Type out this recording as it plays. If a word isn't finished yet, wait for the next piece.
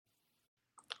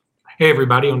Hey,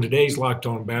 everybody. On today's Locked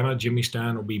On Bama, Jimmy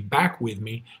Stein will be back with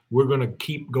me. We're going to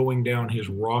keep going down his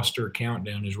roster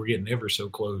countdown as we're getting ever so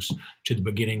close to the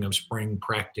beginning of spring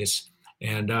practice.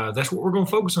 And that's what we're going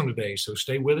to focus on today. So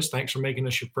stay with us. Thanks for making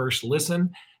us your first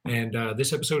listen. And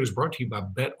this episode is brought to you by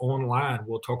Bet Online.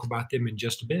 We'll talk about them in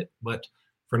just a bit. But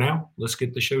for now, let's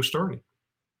get the show started.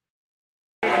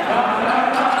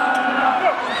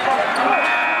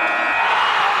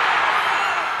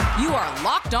 You are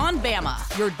Locked On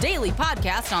Bama, your daily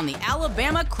podcast on the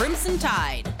Alabama Crimson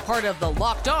Tide, part of the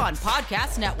Locked On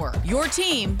Podcast Network, your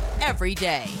team every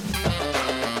day.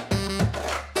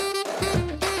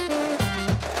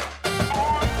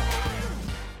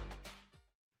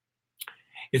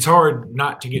 It's hard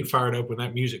not to get fired up when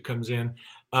that music comes in.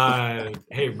 Hey,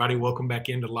 everybody, welcome back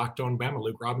into Locked On Bama.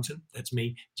 Luke Robinson, that's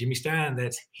me. Jimmy Stein,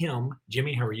 that's him.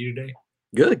 Jimmy, how are you today?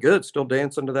 Good. Still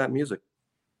dancing to that music.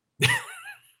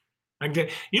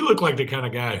 You look like the kind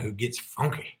of guy who gets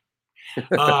funky.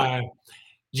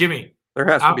 Jimmy. There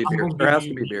has to be beer. There has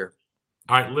to be beer.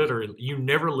 All right, literally, you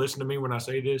never listen to me when I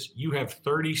say this. You have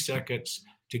 30 seconds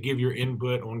to give your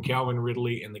input on Calvin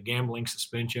Ridley and the gambling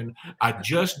suspension. I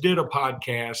just did a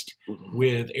podcast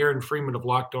with Aaron Freeman of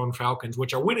Locked On Falcons,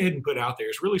 which I went ahead and put out there.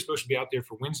 It's really supposed to be out there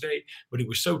for Wednesday, but it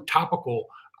was so topical,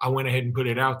 I went ahead and put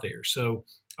it out there. So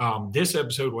this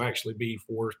episode will actually be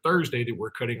for Thursday that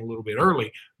we're cutting a little bit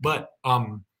early. But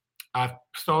I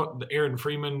thought that Aaron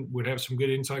Freeman would have some good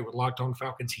insight with Locked On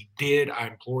Falcons. He did. I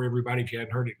implore everybody, if you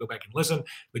hadn't heard it, go back and listen.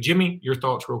 But Jimmy, your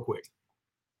thoughts real quick.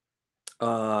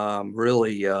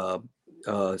 Really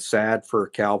sad for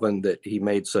Calvin that he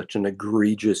made such an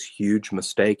egregious, huge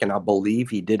mistake. And I believe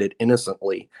he did it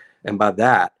innocently. And by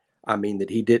that, I mean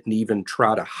that he didn't even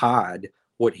try to hide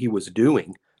what he was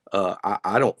doing.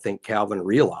 I don't think Calvin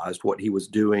realized what he was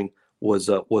doing was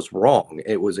wrong.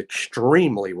 It was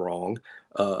extremely wrong.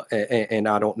 And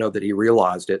I don't know that he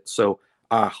realized it. So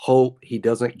I hope he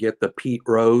doesn't get the Pete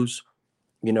Rose,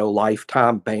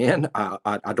 lifetime ban.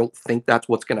 I don't think that's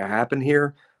what's going to happen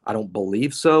here. I don't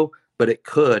believe so, but it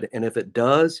could. And if it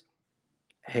does,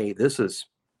 hey, this is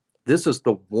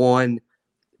the one.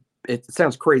 It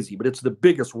sounds crazy, but it's the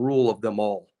biggest rule of them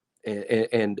all.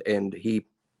 And he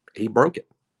broke it.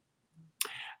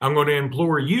 I'm going to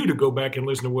implore you to go back and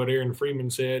listen to what Aaron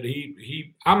Freeman said.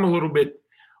 I'm a little bit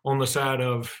on the side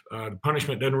of the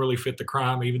punishment doesn't really fit the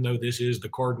crime, even though this is the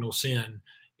cardinal sin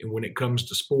when it comes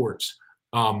to sports.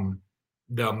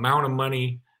 The amount of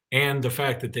money and the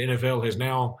fact that the NFL has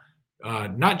now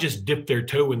not just dipped their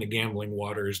toe in the gambling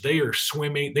waters, they are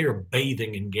swimming, they are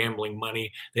bathing in gambling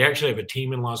money. They actually have a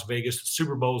team in Las Vegas. The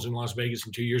Super Bowl's in Las Vegas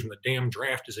in 2 years, and the damn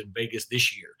draft is in Vegas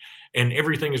this year. And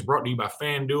everything is brought to you by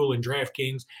FanDuel and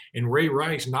DraftKings. And Ray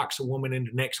Rice knocks a woman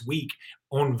into next week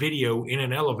on video in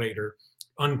an elevator,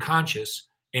 unconscious,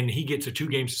 and he gets a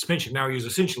 2-game suspension. Now he's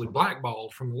essentially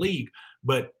blackballed from the league.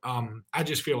 But I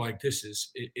just feel like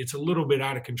it's a little bit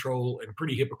out of control and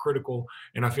pretty hypocritical.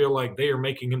 And I feel like they are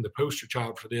making him the poster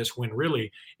child for this when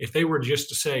really, if they were just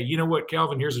to say, you know what,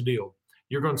 Calvin, here's the deal.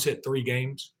 You're going to sit 3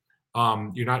 games.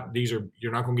 You're not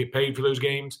going to get paid for those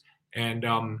games. And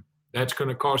that's going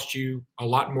to cost you a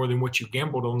lot more than what you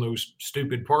gambled on those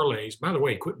stupid parlays. By the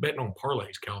way, quit betting on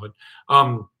parlays, Calvin.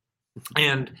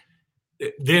 And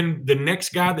then the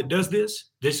next guy that does this,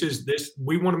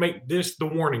 we want to make this the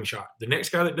warning shot. The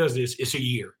next guy that does this, it's a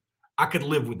year. I could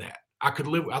live with that. I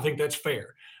think that's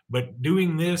fair. But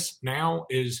doing this now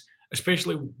is,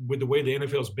 especially with the way the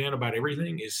NFL's been about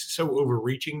everything, is so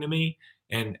overreaching to me.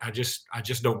 And I just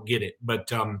don't get it.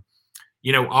 But,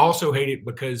 I also hate it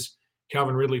because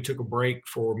Calvin Ridley took a break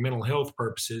for mental health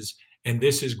purposes. And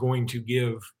this is going to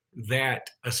give that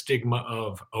a stigma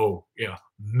of,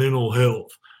 mental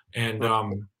health. And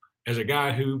as a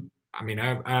guy who,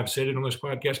 I've said it on this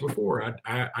podcast before,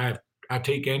 I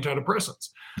take antidepressants.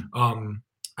 I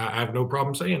have no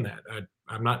problem saying that.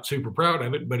 I'm not super proud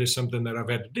of it, but it's something that I've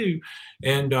had to do.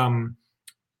 And,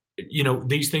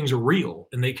 these things are real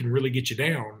and they can really get you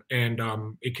down, and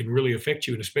it can really affect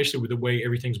you. And especially with the way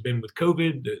everything's been with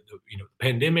COVID, the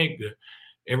pandemic,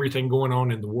 everything going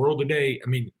on in the world today.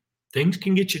 Things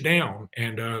can get you down,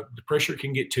 and the pressure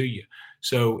can get to you.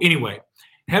 So anyway,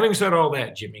 having said all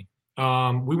that, Jimmy,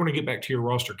 we want to get back to your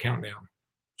roster countdown.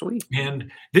 Sweet.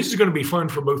 And this is going to be fun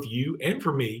for both you and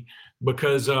for me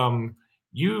because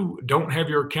you don't have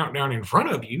your countdown in front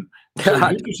of you. So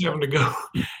you're just having to go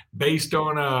based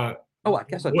on I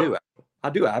guess I do. I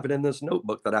do have it in this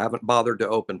notebook that I haven't bothered to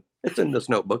open. It's in this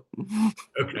notebook.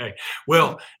 Okay.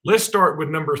 Well, let's start with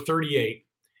number 38,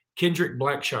 Kendrick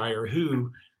Blackshire,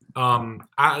 who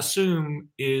I assume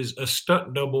is a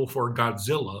stunt double for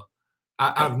Godzilla.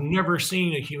 I've never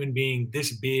seen a human being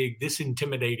this big, this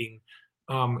intimidating.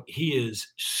 He is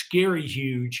scary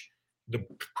huge. The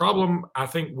problem I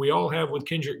think we all have with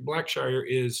Kendrick Blackshire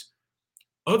is,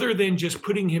 other than just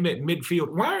putting him at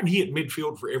midfield, why aren't he at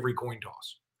midfield for every coin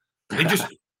toss? They just,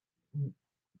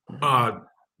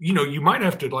 you might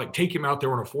have to like take him out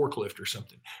there on a forklift or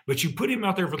something, but you put him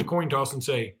out there for the coin toss and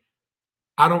say,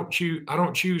 I don't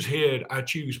choose head, I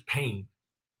choose pain.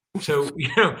 So,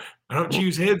 I don't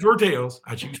choose heads or tails,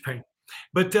 I choose pain.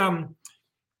 But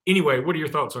anyway, what are your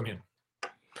thoughts on him?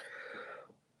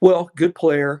 Well, good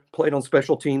player, played on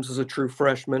special teams as a true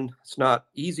freshman. It's not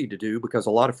easy to do because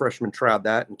a lot of freshmen tried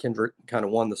that, and Kendrick kind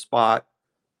of won the spot.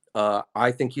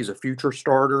 I think he's a future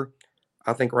starter.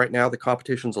 I think right now the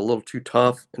competition's a little too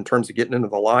tough in terms of getting into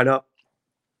the lineup.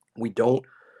 We don't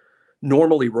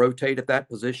normally rotate at that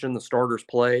position. The starters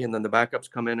play, and then the backups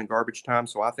come in garbage time.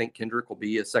 So I think Kendrick will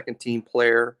be a second-team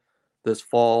player this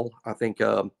fall. I think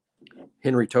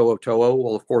Henry To'oTo'o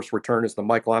will, of course, return as the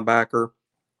Mike linebacker.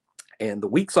 And the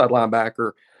weak side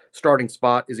linebacker starting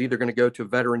spot is either going to go to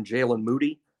veteran Jalen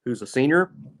Moody, who's a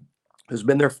senior, who's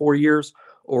been there 4 years,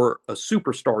 or a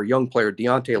superstar young player,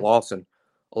 Deontay Lawson.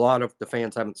 A lot of the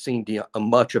fans haven't seen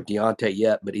much of Deontay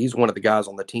yet, but he's one of the guys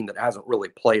on the team that hasn't really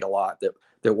played a lot, that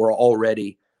we're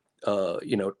already,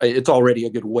 it's already a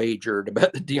good wager to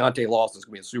bet that Deontay Lawson is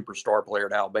going to be a superstar player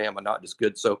at Alabama, not just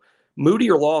good. So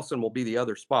Moody or Lawson will be the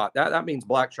other spot. That means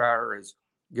Blackshire is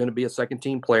going to be a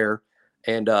second-team player.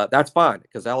 And that's fine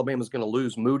because Alabama's going to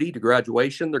lose Moody to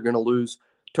graduation. They're going to lose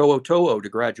To'oTo'o to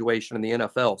graduation in the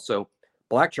NFL. So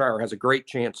Blackshire has a great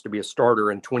chance to be a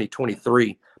starter in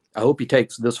 2023. I hope he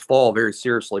takes this fall very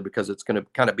seriously because it's going to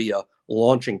kind of be a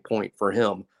launching point for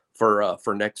him for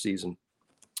next season.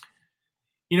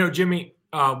 Jimmy,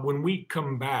 when we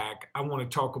come back, I want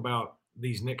to talk about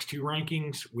these next two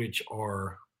rankings, which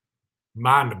are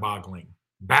mind-boggling,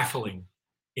 baffling,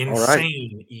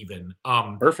 insane, even.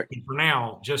 Perfect. For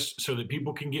now, just so that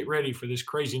people can get ready for this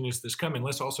craziness that's coming,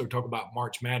 let's also talk about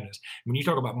March Madness. When you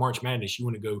talk about March Madness, you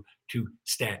want to go to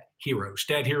Stat Hero.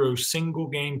 Stat Hero's single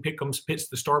game pick'ems pits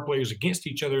the star players against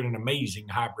each other in an amazing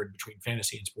hybrid between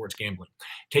fantasy and sports gambling.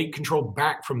 Take control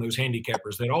back from those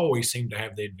handicappers that always seem to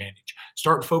have the advantage.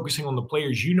 Start focusing on the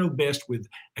players you know best with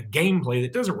a gameplay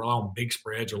that doesn't rely on big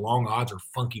spreads or long odds or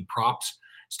funky props.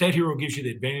 Stat Hero gives you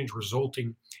the advantage,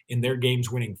 resulting in their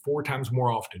games winning 4 times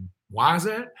more often. Why is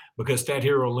that? Because Stat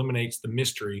Hero eliminates the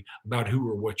mystery about who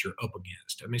or what you're up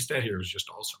against. I mean, Stat Hero is just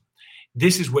awesome.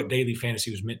 This is what daily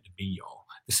fantasy was meant to be, y'all.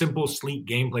 The simple, sleek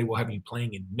gameplay will have you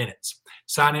playing in minutes.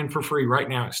 Sign in for free right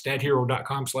now at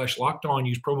stathero.com/lockedon.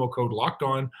 Use promo code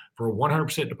LOCKEDON for a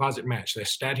 100% deposit match.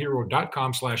 That's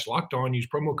stathero.com/lockedon. Use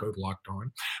promo code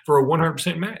LOCKEDON for a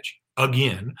 100% match.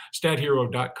 Again,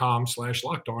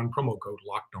 stathero.com/lockedon, promo code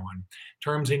LOCKEDON.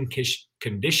 Terms and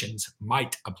conditions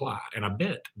might apply. And I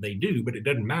bet they do, but it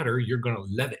doesn't matter. You're going to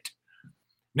love it.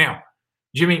 Now,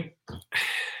 Jimmy,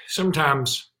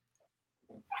 sometimes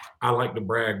I like to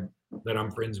brag that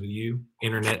I'm friends with you,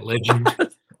 internet legend.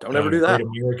 Don't ever do that.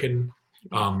 Great American,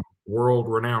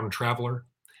 world-renowned traveler.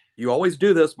 You always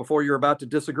do this before you're about to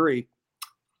disagree.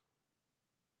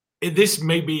 This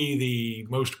may be the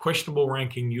most questionable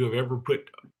ranking you have ever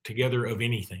put together of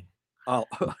anything. Oh,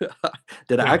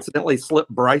 did I accidentally slip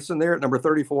Bryson there at number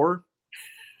 34?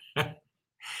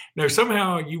 No,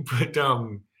 somehow you put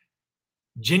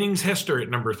Jennings Hester at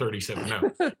number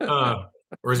 37. No,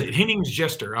 or is it Hennings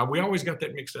Jester? We always got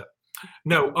that mixed up.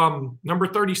 No, number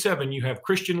 37, you have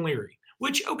Christian Leary,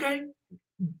 which, okay,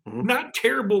 not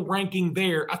terrible ranking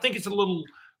there. I think it's a little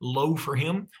low for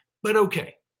him, but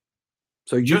okay.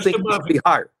 So you just think it should be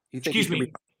higher? Excuse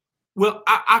me. Well,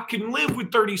 I can live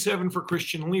with 37 for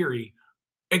Christian Leary,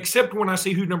 except when I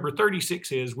see who number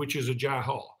 36 is, which is Agiye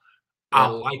Hall. I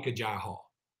like Agiye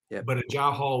Hall. Yeah. But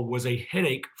Agiye Hall was a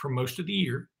headache for most of the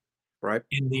year. Right.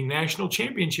 In the national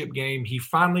championship game, he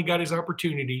finally got his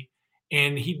opportunity,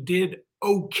 and he did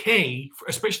okay,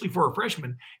 especially for a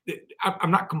freshman.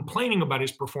 I'm not complaining about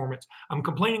his performance. I'm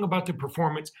complaining about the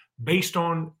performance based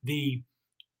on the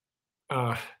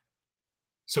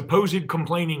supposed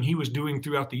complaining he was doing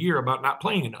throughout the year about not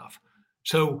playing enough.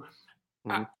 So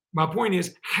my point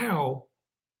is, how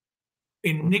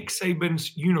in Nick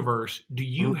Saban's universe do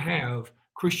you have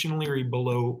Christian Leary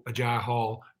below Agiye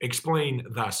Hall? Explain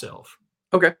thyself.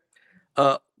 Okay.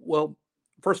 Well,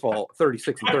 first of all,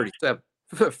 36 and 37.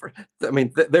 I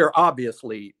mean, they're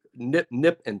obviously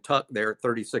nip and tuck there at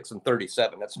 36 and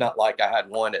 37. It's not like I had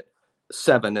one at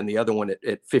 7 and the other one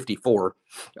at 54.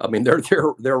 I mean,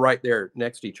 they're right there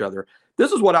next to each other.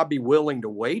 This is what I'd be willing to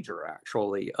wager,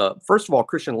 actually. First of all,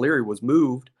 Christian Leary was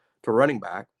moved to running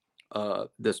back.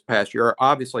 this past year.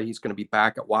 Obviously, he's going to be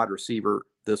back at wide receiver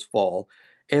this fall.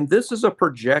 And this is a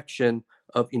projection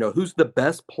of, who's the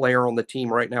best player on the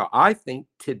team right now. I think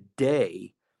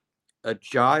today,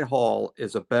 Agiye Hall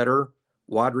is a better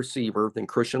wide receiver than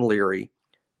Christian Leary,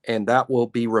 and that will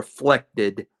be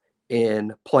reflected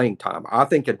in playing time. I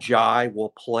think Agiye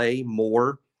will play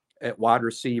more at wide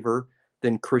receiver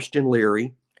than Christian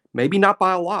Leary, maybe not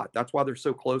by a lot. That's why they're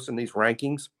so close in these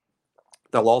rankings.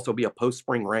 There'll also be a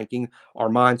post-spring ranking. Our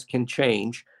minds can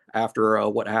change after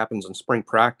what happens in spring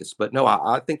practice. But no,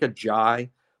 I think Agiye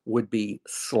would be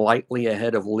slightly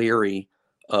ahead of Leary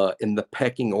in the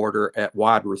pecking order at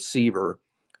wide receiver.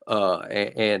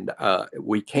 And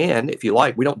we can, if you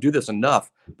like, we don't do this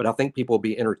enough, but I think people will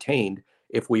be entertained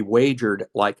if we wagered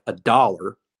like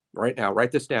 $1 right now.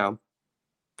 Write this down.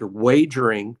 They're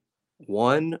wagering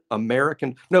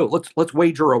let's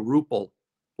wager a ruble.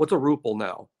 What's a ruble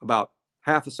now? About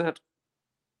half a cent?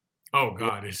 Oh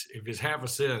God! If it's half a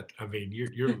cent, I mean,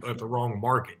 you're at the wrong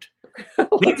market. They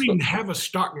don't even have a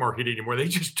stock market anymore. They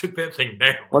just took that thing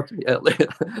down.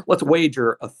 Let's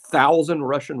wager 1,000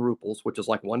 Russian rubles, which is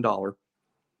like $1.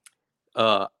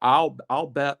 I'll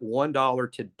bet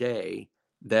 $1 today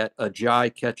that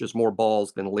Agiye catches more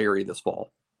balls than Leary this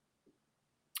fall.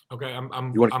 Okay,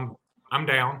 I'm down. I'm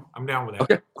down with that.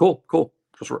 Okay, cool.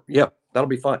 Yeah, that'll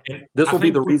be fun. And this will be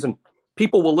the reason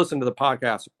people will listen to the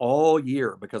podcast all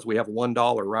year, because we have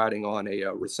 $1 riding on a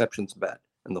receptions bet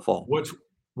in the fall.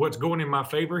 What's going in my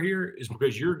favor here is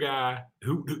because your guy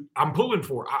who I'm pulling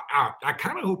for, I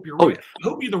kind of hope you're right. I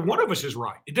hope either one of us is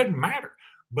right. It doesn't matter.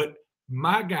 But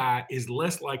my guy is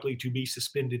less likely to be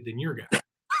suspended than your guy.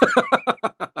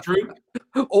 True?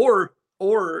 Or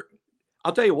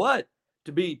I'll tell you what,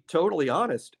 to be totally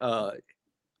honest,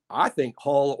 I think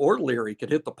Hall or Leary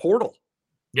could hit the portal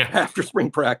after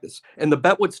spring practice, and the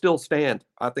bet would still stand.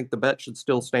 I think the bet should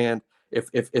still stand.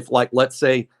 If like, let's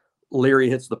say Leary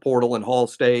hits the portal and Hall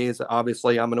stays,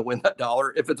 obviously I'm going to win that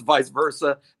 $1. If it's vice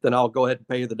versa, then I'll go ahead and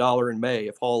pay the $1 in May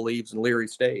if Hall leaves and Leary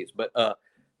stays. But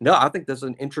no, I think this is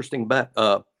an interesting bet.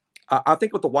 I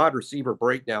think with the wide receiver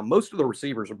breakdown, most of the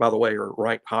receivers, by the way, are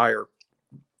ranked higher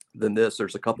than this.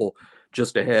 There's a couple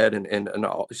just ahead, and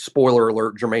spoiler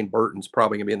alert, Jermaine Burton's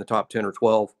probably going to be in the top 10 or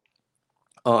 12.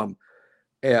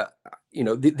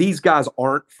 These guys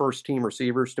aren't first team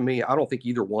receivers to me. I don't think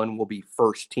either one will be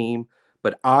first team,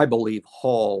 but I believe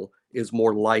Hall is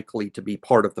more likely to be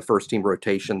part of the first team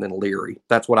rotation than Leary.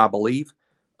 That's what I believe.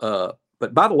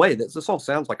 But by the way, this all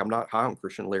sounds like I'm not high on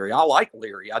Christian Leary. I like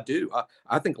Leary. I do.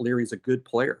 I think Leary's a good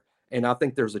player. And I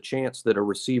think there's a chance that a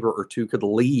receiver or two could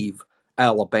leave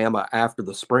Alabama after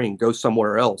the spring, go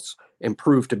somewhere else, and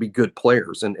prove to be good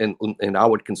players. And I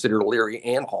would consider Leary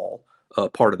and Hall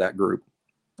part of that group.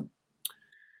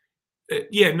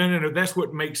 Yeah, no. That's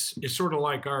what makes it sort of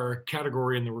like our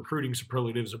category in the recruiting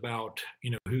superlatives about,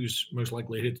 who's most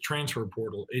likely to hit the transfer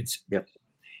portal. It's,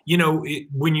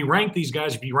 when you rank these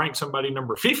guys, if you rank somebody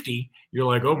number 50, you're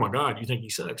like, oh my God, you think he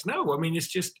sucks. No, I mean, it's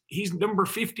just, he's number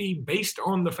 50 based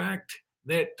on the fact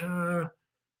that,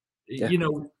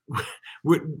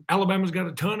 Alabama's got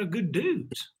a ton of good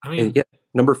dudes. I mean,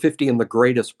 number 50 in the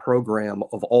greatest program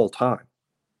of all time.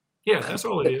 Yeah, that's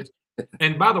all it is.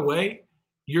 And by the way,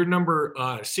 your number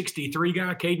 63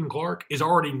 guy, Caden Clark, is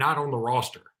already not on the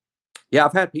roster. Yeah,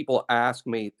 I've had people ask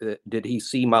me, did he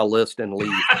see my list and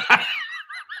leave?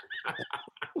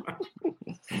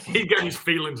 He got his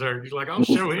feelings hurt. He's like, I'll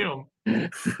show him.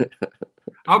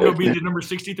 I'll go be the number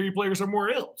 63 player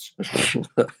somewhere else.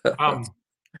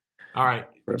 All right,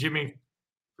 Jimmy,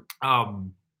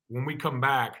 when we come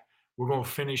back, we're going to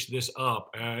finish this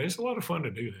up. It's a lot of fun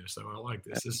to do this, so I like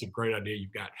this. This is a great idea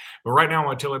you've got. But right now, I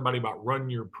want to tell everybody about Run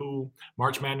Your Pool.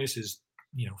 March Madness is,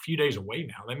 a few days away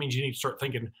now. That means you need to start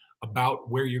thinking about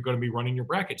where you're going to be running your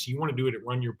brackets. You want to do it at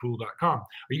runyourpool.com. Are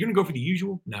you going to go for the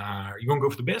usual? Nah. Are you going to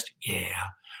go for the best? Yeah.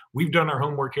 We've done our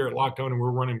homework here at Locked On, and we're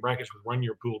running brackets with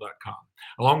runyourpool.com.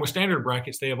 Along with standard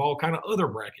brackets, they have all kind of other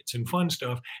brackets and fun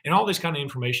stuff and all this kind of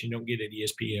information you don't get at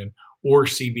ESPN or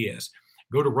CBS.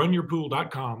 Go to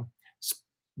runyourpool.com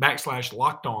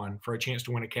 /locked on for a chance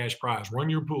to win a cash prize.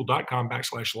 Runyourpool.com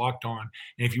 /locked on.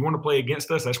 And if you want to play against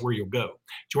us, that's where you'll go.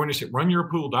 Join us at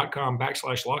runyourpool.com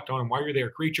 /locked on. And while you're there,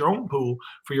 create your own pool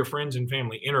for your friends and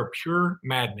family. Enter Pure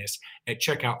Madness at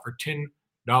checkout for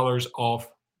 $10 off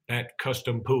that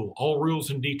custom pool. All rules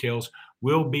and details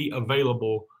will be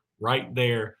available right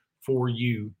there for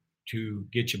you to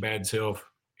get your bad self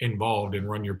involved in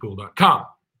runyourpool.com.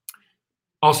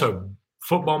 Also,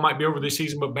 football might be over this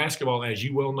season, but basketball, as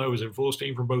you well know, is in full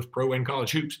steam for both pro and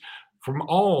college hoops. From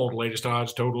all the latest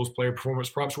odds, totals, player performance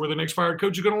props, where the next fired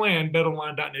coach is going to land,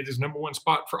 BetOnline.net is #1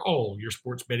 spot for all your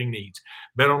sports betting needs.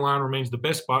 BetOnline remains the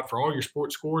best spot for all your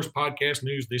sports scores, podcast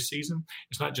news this season.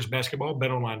 It's not just basketball.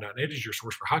 BetOnline.net is your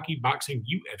source for hockey, boxing,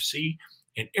 UFC,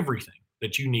 and everything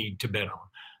that you need to bet on,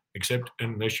 except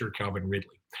unless you're Calvin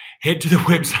Ridley. Head to the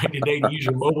website today to use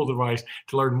your mobile device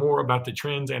to learn more about the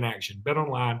trends and action.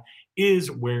 BetOnline is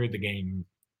where the game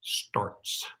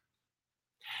starts.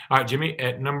 All right, Jimmy,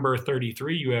 at number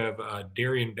 33, you have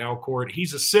Darien Dalcourt.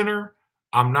 He's a center.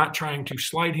 I'm not trying to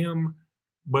slight him,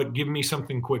 but give me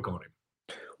something quick on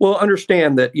him. Well,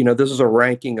 understand that, this is a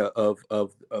ranking of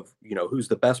who's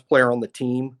the best player on the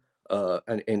team.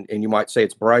 And you might say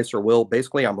it's Bryce or Will.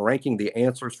 Basically, I'm ranking the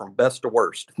answers from best to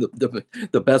worst.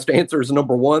 The best answer is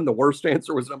number 1. The worst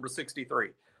answer was number 63.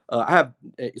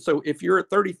 So if you're at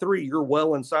 33, you're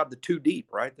well inside the 2 deep,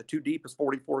 right? The 2 deep is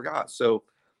 44 guys. So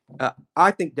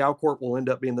I think Dalcourt will end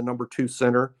up being the number 2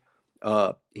 center.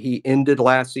 He ended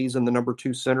last season the number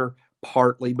 2 center,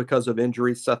 partly because of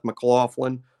injuries. Seth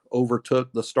McLaughlin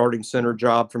overtook the starting center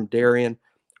job from Darien.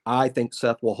 I think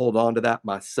Seth will hold on to that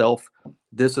myself.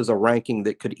 This is a ranking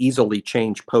that could easily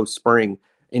change post-spring.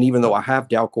 And even though I have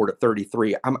Dalcourt at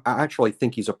 33, I actually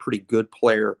think he's a pretty good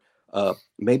player.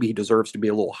 Maybe he deserves to be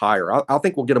a little higher. I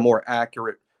think we'll get a more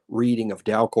accurate reading of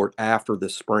Dalcourt after the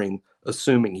spring,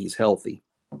 assuming he's healthy.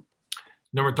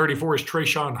 Number 34 is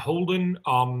Trayshawn Holden.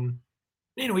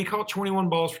 He caught 21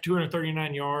 balls for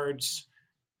 239 yards.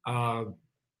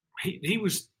 He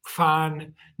was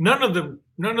fine. None of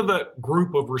the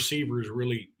group of receivers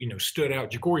really, stood out.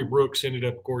 Ja'Cory Brooks ended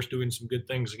up, of course, doing some good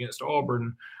things against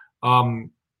Auburn.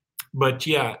 But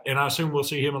yeah, and I assume we'll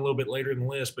see him a little bit later in the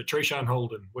list. But Trayshawn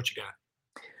Holden, what you got?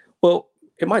 Well,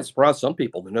 it might surprise some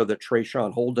people to know that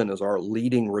Trayshawn Holden is our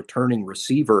leading returning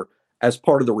receiver as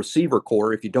part of the receiver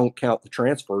core, if you don't count the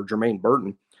transfer, Jermaine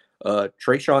Burton.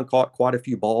 Trayshawn caught quite a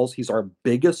few balls. He's our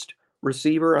biggest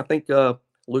receiver. I think,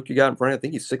 Luke, you got in front of you. I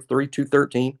think he's 6'3",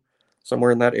 213, somewhere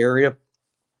in that area.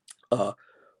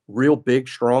 Real big,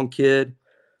 strong kid.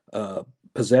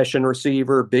 Possession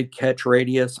receiver, big catch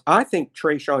radius. I think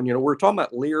Trayshawn, we were talking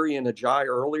about Leary and Ajayi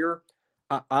earlier.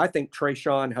 I think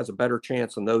Trayshawn has a better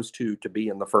chance than those two to be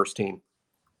in the first team.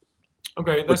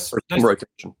 Okay, that's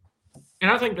rotation. And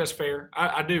I think that's fair.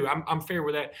 I do. I'm fair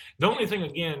with that. The only thing,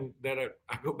 again, that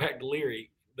I go back to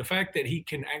Leary, the fact that he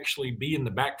can actually be in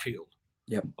the backfield,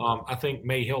 I think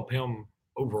may help him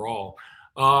overall.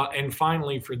 And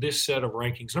finally, for this set of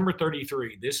rankings, number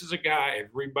 33, this is a guy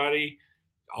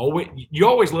you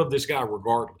always love this guy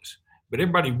regardless, but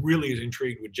everybody really is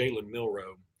intrigued with Jalen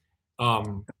Milroe. I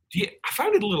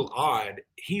find it a little odd.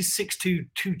 He's 6'2",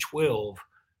 212,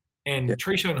 and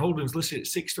Trayshawn Holden's listed at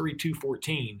 6'3",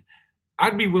 214.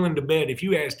 I'd be willing to bet if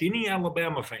you asked any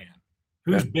Alabama fan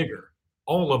who's bigger,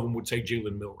 all of them would say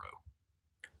Jalen Milroe.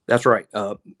 That's right.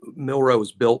 Milroe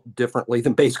is built differently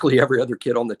than basically every other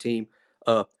kid on the team.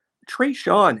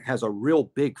 Trayshawn has a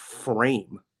real big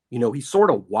frame. He's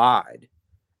sort of wide,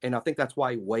 and I think that's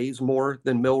why he weighs more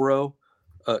than Milroe.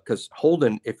 Because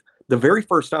Holden, if the very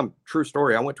first time, true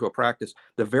story, I went to a practice.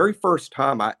 The very first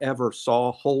time I ever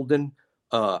saw Holden,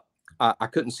 I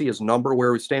couldn't see his number where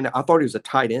he was standing. I thought he was a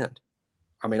tight end.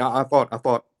 I mean, I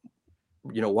thought,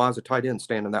 why is a tight end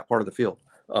standing in that part of the field?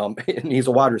 And he's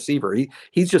a wide receiver. He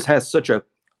just has such a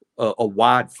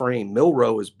wide frame.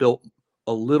 Milroe is built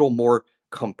a little more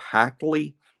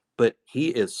compactly, but he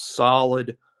is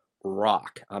solid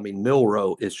rock. I mean,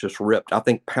 Milroe is just ripped. I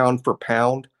think pound for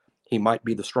pound, he might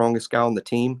be the strongest guy on the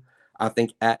team. I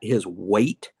think at his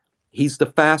weight, he's the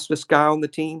fastest guy on the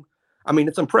team. I mean,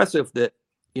 it's impressive that,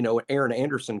 Aaron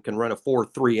Anderson can run a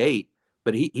 4.38,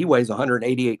 but he weighs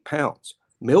 188 pounds.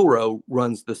 Milroe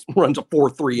runs a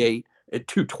 4.38 at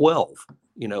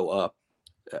 212,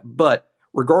 but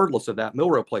regardless of that,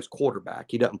 Milroe plays quarterback.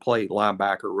 He doesn't play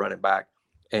linebacker, running back,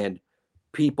 and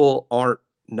people aren't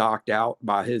knocked out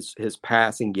by his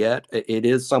passing yet. It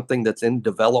is something that's in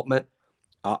development.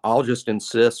 I'll just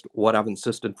insist what I've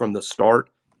insisted from the start.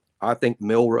 I think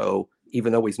Milroe,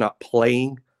 even though he's not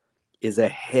playing, is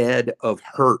ahead of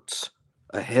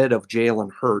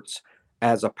Jalen Hurts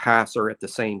as a passer at the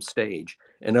same stage.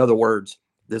 In other words,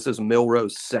 this is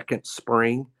Milroe's second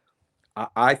spring.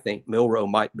 I think Milroe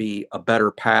might be a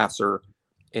better passer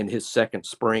in his second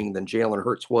spring than Jalen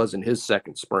Hurts was in his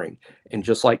second spring. And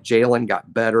just like Jalen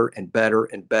got better and better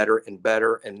and better and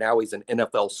better, and now he's an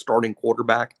NFL starting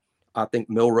quarterback, I think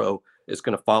Milroe is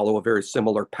going to follow a very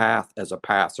similar path as a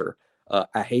passer.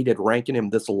 I hated ranking him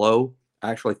this low.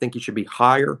 I actually think he should be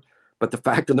higher. But the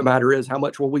fact of the matter is, how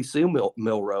much will we see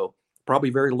Milroe? Probably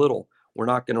very little. We're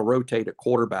not going to rotate at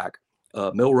quarterback.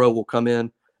 Milroe will come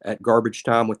in at garbage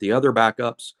time with the other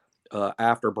backups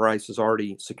after Bryce has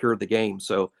already secured the game.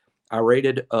 So I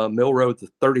rated Milroe the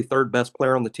 33rd best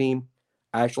player on the team.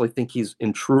 I actually think he's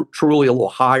truly a little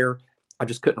higher. I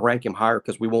just couldn't rank him higher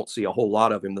because we won't see a whole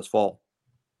lot of him this fall.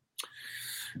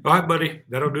 All right, buddy.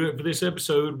 That'll do it for this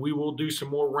episode. We will do some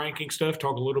more ranking stuff,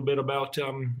 talk a little bit about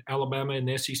Alabama in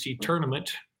the SEC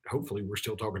tournament. Hopefully, we're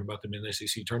still talking about them in the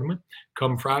SEC tournament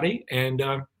come Friday. And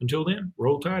until then,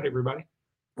 roll tide, everybody.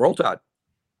 Roll Tide.